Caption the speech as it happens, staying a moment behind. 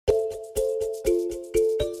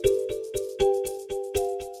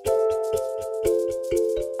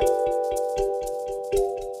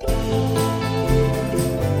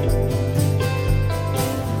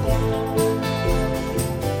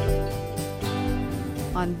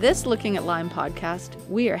On this Looking at Lyme podcast,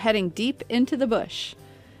 we are heading deep into the bush.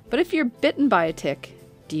 But if you're bitten by a tick,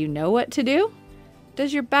 do you know what to do?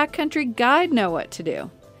 Does your backcountry guide know what to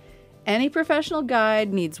do? Any professional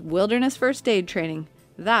guide needs wilderness first aid training.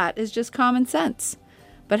 That is just common sense.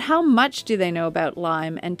 But how much do they know about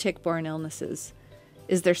Lyme and tick-borne illnesses?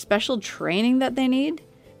 Is there special training that they need?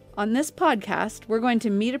 On this podcast, we're going to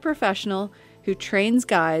meet a professional who trains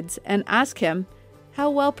guides and ask him, how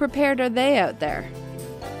well prepared are they out there?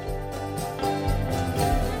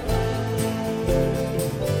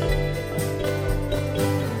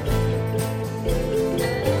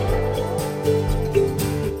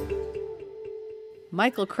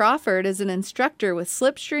 Michael Crawford is an instructor with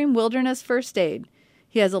Slipstream Wilderness First Aid.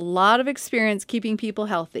 He has a lot of experience keeping people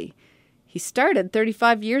healthy. He started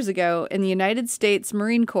 35 years ago in the United States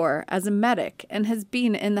Marine Corps as a medic and has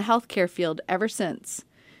been in the healthcare field ever since.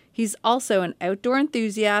 He's also an outdoor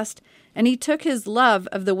enthusiast, and he took his love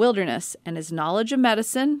of the wilderness and his knowledge of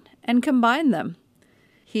medicine and combined them.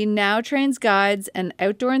 He now trains guides and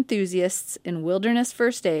outdoor enthusiasts in wilderness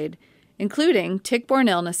first aid, including tick-borne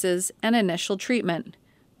illnesses and initial treatment.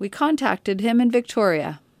 We contacted him in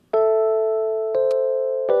Victoria.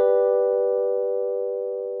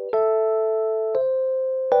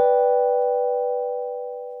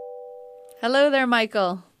 Hello there,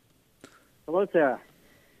 Michael. Hello, Sarah.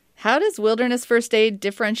 How does wilderness first aid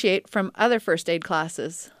differentiate from other first aid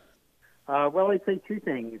classes? Well, I'd say two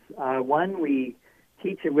things. One, we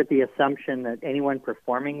teach it with the assumption that anyone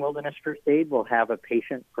performing wilderness first aid will have a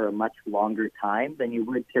patient for a much longer time than you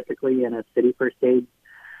would typically in a city first aid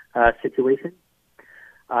situation.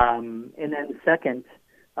 And then second,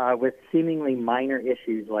 with seemingly minor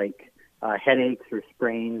issues like headaches or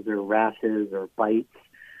sprains or rashes or bites,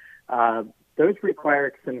 those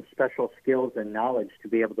require some special skills and knowledge to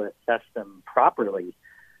be able to assess them properly,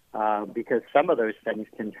 because some of those things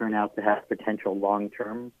can turn out to have potential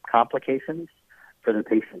long-term complications for the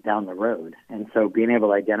patient down the road. And so being able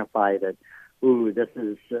to identify that, this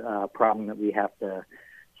is a problem that we have to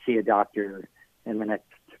see a doctor in the next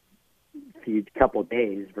couple of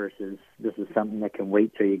days versus this is something that can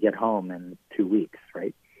wait till you get home in 2 weeks,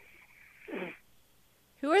 right?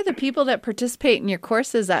 Who are the people that participate in your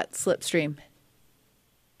courses at Slipstream?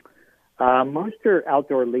 Most are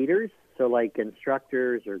outdoor leaders, so like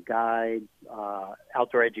instructors or guides,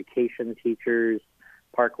 outdoor education teachers,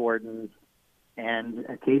 park wardens, and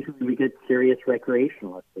occasionally we get serious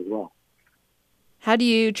recreationalists as well. How do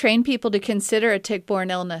you train people to consider a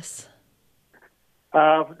tick-borne illness?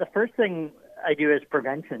 The first thing I do is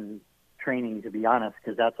prevention training, to be honest,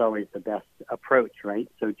 because that's always the best approach, right?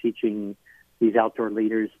 So teaching these outdoor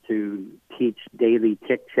leaders to teach daily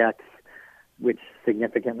tick checks, which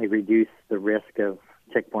significantly reduce the risk of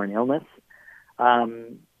tick-borne illness.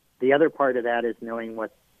 The other part of that is knowing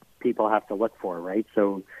what people have to look for, right?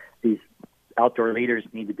 So these outdoor leaders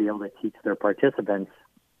need to be able to teach their participants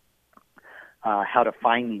how to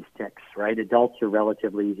find these ticks, right? Adults are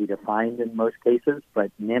relatively easy to find in most cases,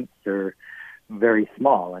 but nymphs are very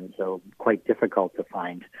small and so quite difficult to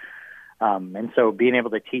find. And so being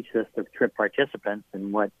able to teach this to trip participants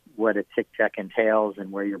and what a tick check entails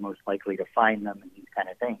and where you're most likely to find them and these kind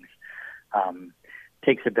of things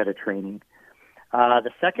takes a bit of training.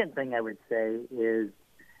 The second thing I would say is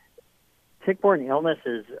tick-borne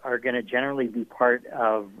illnesses are going to generally be part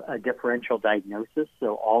of a differential diagnosis,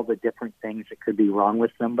 so all the different things that could be wrong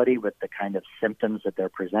with somebody with the kind of symptoms that they're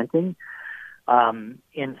presenting.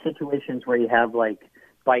 In situations where you have like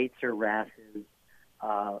bites or rashes,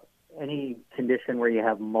 any condition where you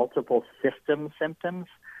have multiple system symptoms,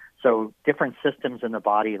 so different systems in the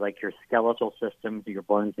body like your skeletal systems, your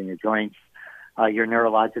bones and your joints, your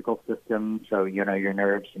neurological system, so, your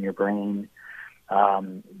nerves and your brain,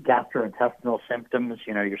 gastrointestinal symptoms,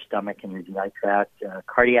 your stomach and your GI tract,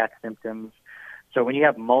 cardiac symptoms. So when you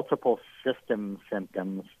have multiple system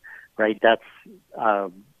symptoms, right,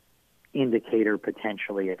 that's indicator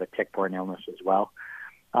potentially of a tick-borne illness as well.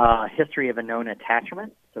 History of a known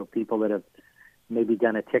attachment, so people that have maybe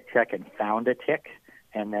done a tick check and found a tick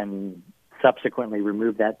and then subsequently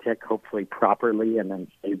removed that tick, hopefully properly, and then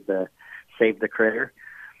save the critter.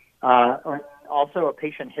 Also a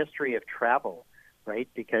patient history of travel, right?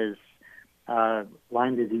 Because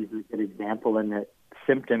Lyme disease is a good example in that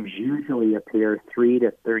symptoms usually appear 3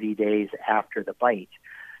 to 30 days after the bite.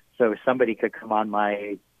 So somebody could come on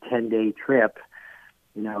my 10-day trip,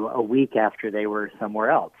 a week after they were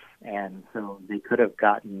somewhere else. And so they could have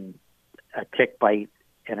gotten a tick bite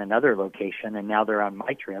in another location, and now they're on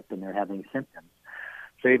my trip and they're having symptoms.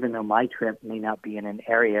 So even though my trip may not be in an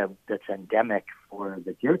area that's endemic for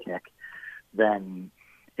the geotick, then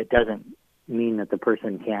it doesn't mean that the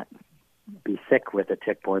person can't be sick with a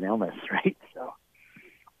tick-borne illness, right? So.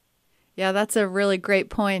 Yeah, that's a really great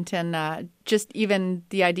point. And just even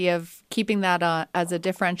the idea of keeping that as a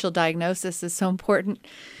differential diagnosis is so important.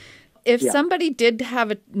 If somebody did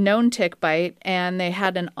have a known tick bite and they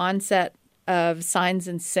had an onset of signs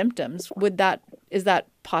and symptoms, is that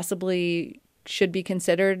possibly should be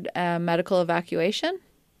considered a medical evacuation?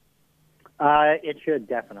 It should,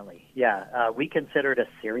 definitely. Yeah. We consider it a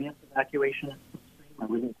serious evacuation. I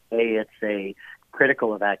wouldn't say it's a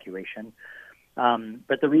critical evacuation.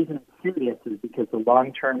 But the reason it's serious is because the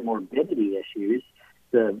long-term morbidity issues,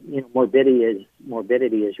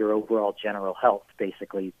 morbidity is your overall general health,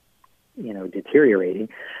 basically, deteriorating,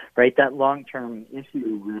 right? That long-term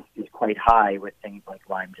issue risk is quite high with things like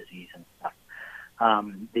Lyme disease and stuff.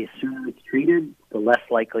 The sooner it's treated, the less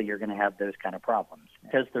likely you're going to have those kind of problems.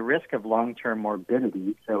 Because the risk of long-term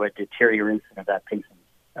morbidity, so a deterioration of that patient's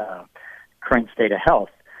current state of health,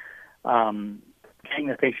 getting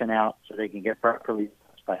the patient out so they can get properly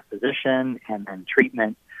assessed by a physician and then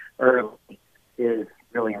treatment early is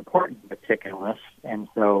really important with tick illness. And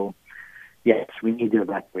so, yes, we need to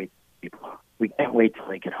evacuate people. We can't wait till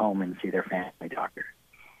they get home and see their family doctor.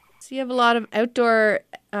 So you have a lot of outdoor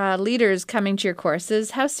leaders coming to your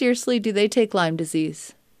courses. How seriously do they take Lyme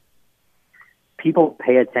disease? People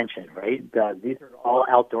pay attention, right? These are all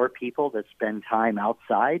outdoor people that spend time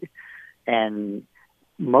outside, and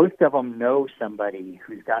most of them know somebody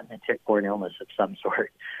who's gotten a tick-borne illness of some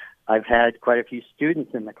sort. I've had quite a few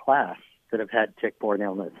students in the class that have had tick-borne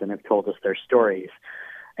illness and have told us their stories.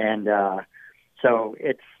 And so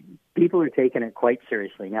it's people are taking it quite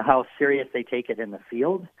seriously. Now, how serious they take it in the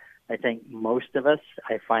field, I think most of us,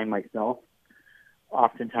 I find myself,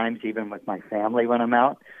 oftentimes even with my family when I'm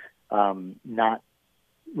out, not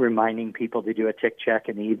reminding people to do a tick check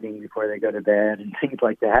in the evening before they go to bed and things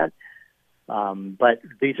like that. But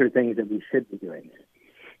these are things that we should be doing.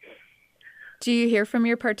 Do you hear from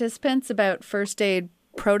your participants about first aid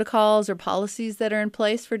protocols or policies that are in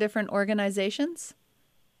place for different organizations?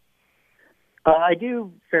 I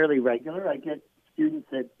do fairly regular. I get students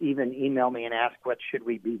that even email me and ask, what should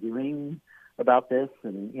we be doing about this?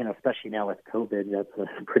 And, especially now with COVID, that's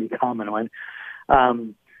a pretty common one.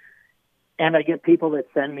 And I get people that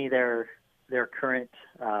send me their current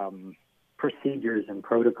procedures and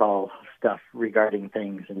protocol stuff regarding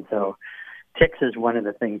things. And so ticks is one of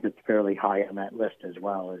the things that's fairly high on that list as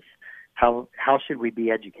well, is how should we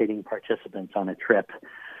be educating participants on a trip,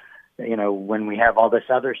 when we have all this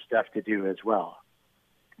other stuff to do as well.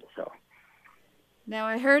 So. Now,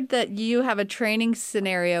 I heard that you have a training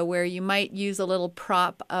scenario where you might use a little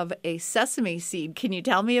prop of a sesame seed. Can you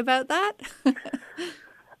tell me about that?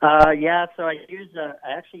 Yeah, so I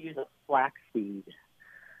actually use a flax seed,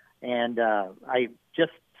 and I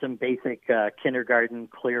just some basic kindergarten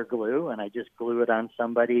clear glue, and I just glue it on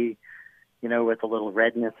somebody, with a little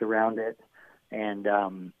redness around it,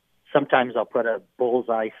 and sometimes I'll put a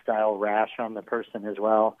bullseye-style rash on the person as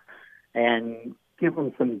well, and give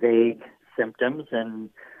them some vague symptoms and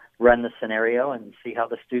run the scenario and see how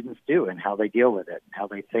the students do and how they deal with it, and how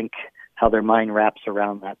they think, how their mind wraps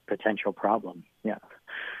around that potential problem. Yeah.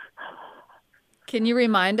 Can you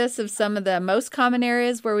remind us of some of the most common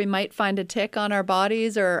areas where we might find a tick on our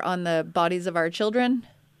bodies or on the bodies of our children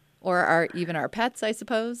or even our pets, I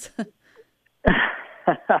suppose?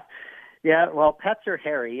 Yeah, well, pets are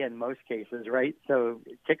hairy in most cases, right? So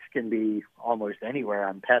ticks can be almost anywhere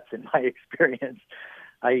on pets in my experience.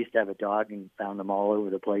 I used to have a dog and found them all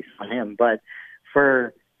over the place on him. But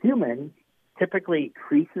for humans, typically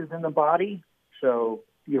creases in the body, so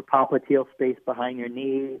your popliteal space behind your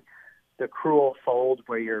knee, the cruel fold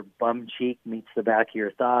where your bum cheek meets the back of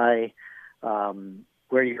your thigh,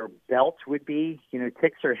 where your belt would be.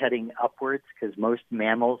 Ticks are heading upwards because most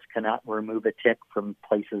mammals cannot remove a tick from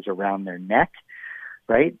places around their neck,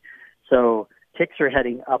 right? So ticks are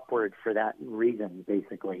heading upward for that reason,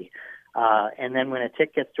 basically. And then when a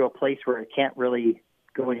tick gets to a place where it can't really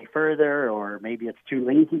go any further, or maybe it's too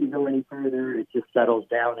lazy to go any further, it just settles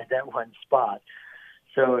down in that one spot.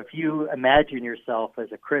 So if you imagine yourself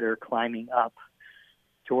as a critter climbing up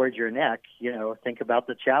towards your neck, think about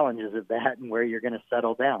the challenges of that and where you're going to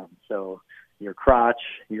settle down. So your crotch,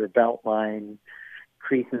 your belt line,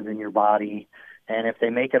 creases in your body, and if they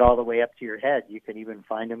make it all the way up to your head, you can even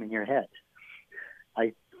find them in your head.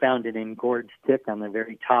 I found an engorged tick on the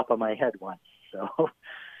very top of my head once. So,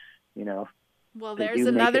 Well, there's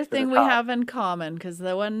another thing we have in common, because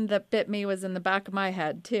the one that bit me was in the back of my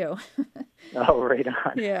head, too. Oh, right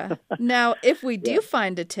on. Yeah. Now, if we do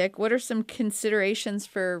find a tick, what are some considerations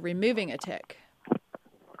for removing a tick?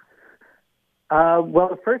 Well,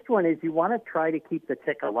 the first one is you want to try to keep the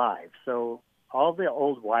tick alive. So all the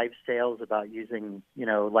old wives' tales about using,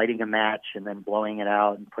 lighting a match and then blowing it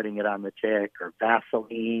out and putting it on the tick, or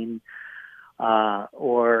Vaseline,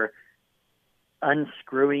 or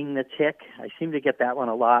unscrewing the tick. I seem to get that one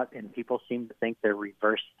a lot, and people seem to think they're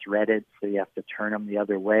reverse threaded, so you have to turn them the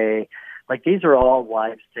other way. Like, these are all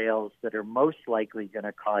wives' tales that are most likely going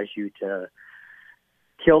to cause you to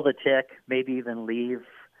kill the tick, maybe even leave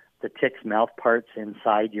the tick's mouth parts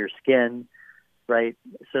inside your skin, right?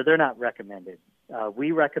 So they're not recommended.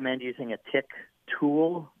 We recommend using a tick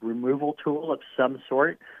tool, removal tool of some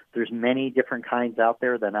sort. There's many different kinds out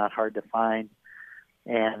there. They're not hard to find.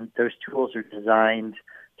 And those tools are designed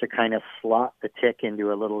to kind of slot the tick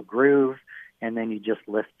into a little groove, and then you just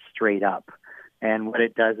lift straight up. And what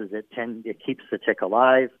it does is it keeps the tick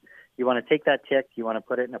alive. You want to take that tick, you want to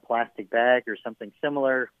put it in a plastic bag or something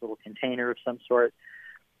similar, little container of some sort,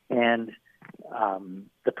 and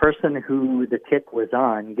the person who the tick was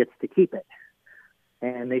on gets to keep it.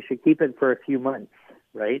 And they should keep it for a few months,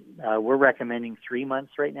 right? We're recommending 3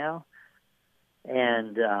 months right now.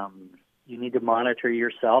 And you need to monitor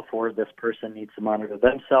yourself, or this person needs to monitor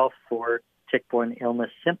themselves for tick-borne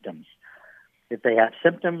illness symptoms. If they have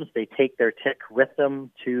symptoms, they take their tick with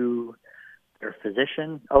them to their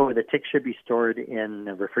physician. Oh, the tick should be stored in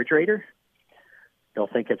a refrigerator. They'll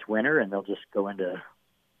think it's winter, and they'll just go into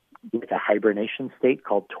like a hibernation state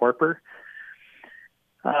called torpor.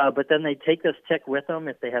 But then they take this tick with them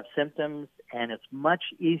if they have symptoms, and it's much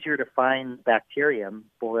easier to find bacterium.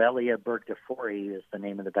 Borrelia burgdorferi is the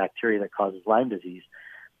name of the bacteria that causes Lyme disease.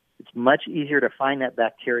 It's much easier to find that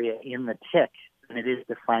bacteria in the tick than it is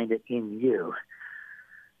to find it in you.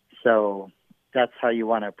 So that's how you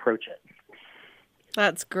want to approach it.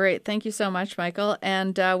 That's great. Thank you so much, Michael.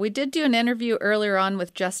 And we did do an interview earlier on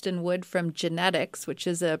with Justin Wood from Genetics, which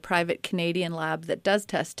is a private Canadian lab that does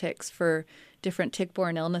test ticks for different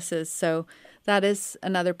tick-borne illnesses. So that is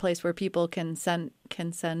another place where people can send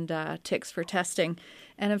ticks for testing.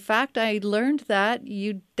 And in fact, I learned that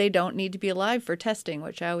they don't need to be alive for testing,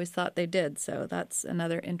 which I always thought they did. So that's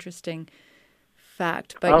another interesting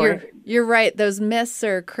fact. But you're right. Those myths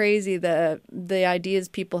are crazy. The ideas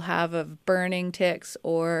people have of burning ticks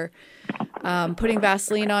or putting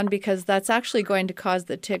Vaseline on, because that's actually going to cause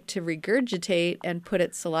the tick to regurgitate and put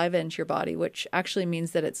its saliva into your body, which actually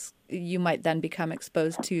means that you might then become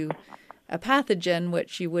exposed to a pathogen,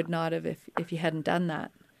 which you would not have if you hadn't done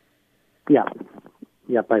that. Yeah.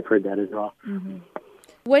 Yep, I've heard that as well. Mm-hmm.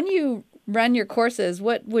 When you run your courses,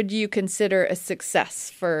 what would you consider a success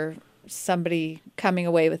for somebody coming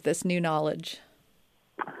away with this new knowledge?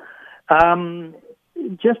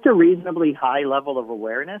 Just a reasonably high level of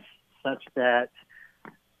awareness, such that,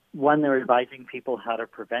 one, they're advising people how to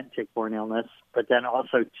prevent tick-borne illness, but then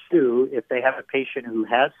also, two, if they have a patient who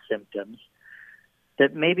has symptoms,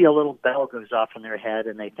 that maybe a little bell goes off in their head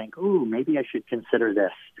and they think, ooh, maybe I should consider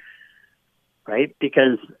this, right?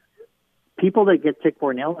 Because people that get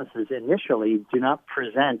tick-borne illnesses initially do not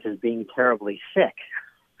present as being terribly sick,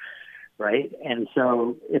 right? And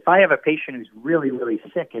so if I have a patient who's really, really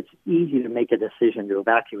sick, it's easy to make a decision to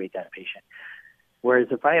evacuate that patient. Whereas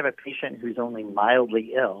if I have a patient who's only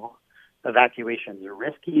mildly ill, evacuations are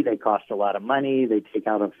risky. They cost a lot of money. They take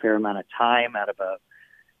out a fair amount of time out of a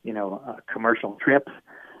commercial trip.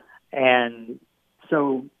 And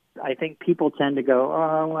so I think people tend to go,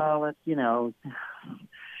 oh, well, you're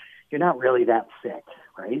not really that sick,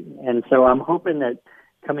 right? And so I'm hoping that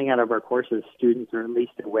coming out of our courses, students are at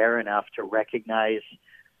least aware enough to recognize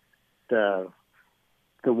the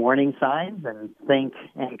warning signs and think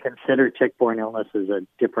and consider tick-borne illness as a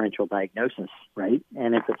differential diagnosis, right?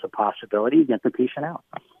 And if it's a possibility, get the patient out.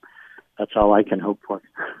 That's all I can hope for.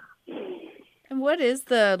 And what is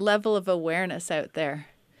the level of awareness out there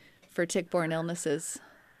for tick-borne illnesses?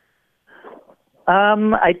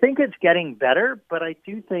 I think it's getting better, but I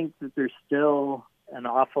do think that there's still an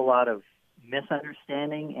awful lot of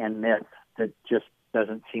misunderstanding and myth that just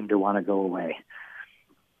doesn't seem to want to go away.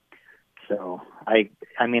 So, I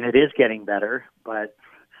mean, it is getting better, but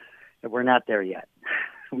we're not there yet.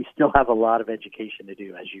 We still have a lot of education to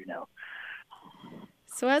do, as you know.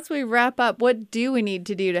 So as we wrap up, what do we need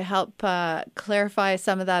to do to help clarify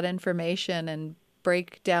some of that information and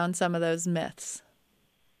break down some of those myths?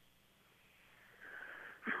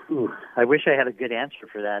 I wish I had a good answer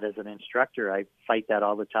for that. As an instructor, I fight that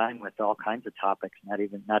all the time with all kinds of topics,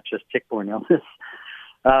 not just tick-borne illness.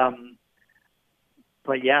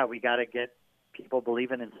 But yeah, we got to get people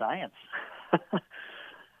believing in science,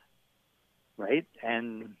 right?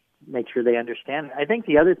 And make sure they understand. I think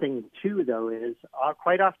the other thing too, though, is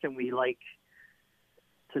quite often we like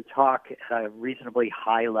to talk at a reasonably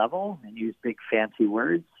high level and use big fancy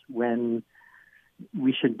words when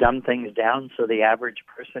we should dumb things down so the average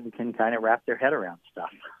person can kind of wrap their head around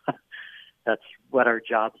stuff. That's what our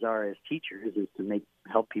jobs are as teachers, is to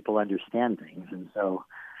help people understand things. And so,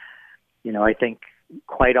 I think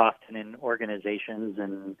quite often in organizations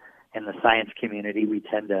and in the science community, we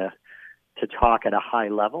tend to talk at a high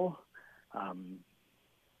level.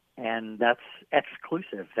 And that's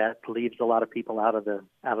exclusive. That leaves a lot of people out of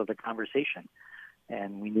the conversation.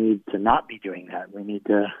 And we need to not be doing that. We need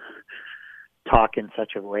to talk in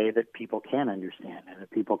such a way that people can understand and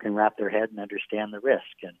that people can wrap their head and understand the risk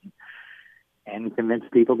and convince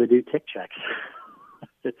people to do tick checks.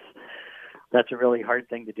 That's a really hard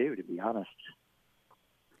thing to do, to be honest.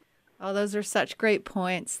 Oh, those are such great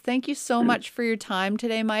points. Thank you so much for your time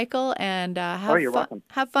today, Michael, and welcome.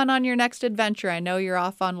 Have fun on your next adventure. I know you're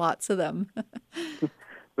off on lots of them.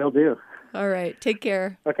 Will do. All right. Take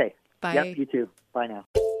care. Okay. Bye. Yep, you too. Bye now.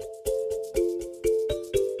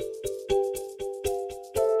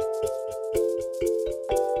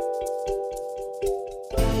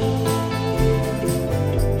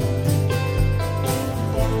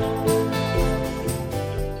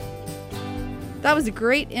 That was a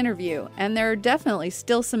great interview, and there are definitely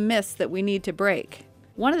still some myths that we need to break.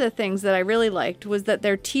 One of the things that I really liked was that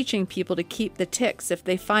they're teaching people to keep the ticks if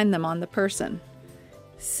they find them on the person.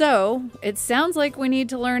 So, it sounds like we need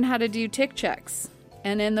to learn how to do tick checks.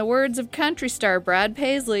 And in the words of country star Brad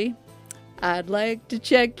Paisley, I'd like to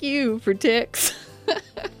check you for ticks.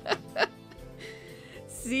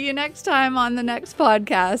 See you next time on the next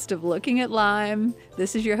podcast of Looking at Lyme.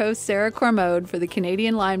 This is your host, Sarah Cormode, for the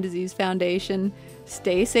Canadian Lyme Disease Foundation.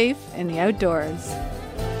 Stay safe in the outdoors.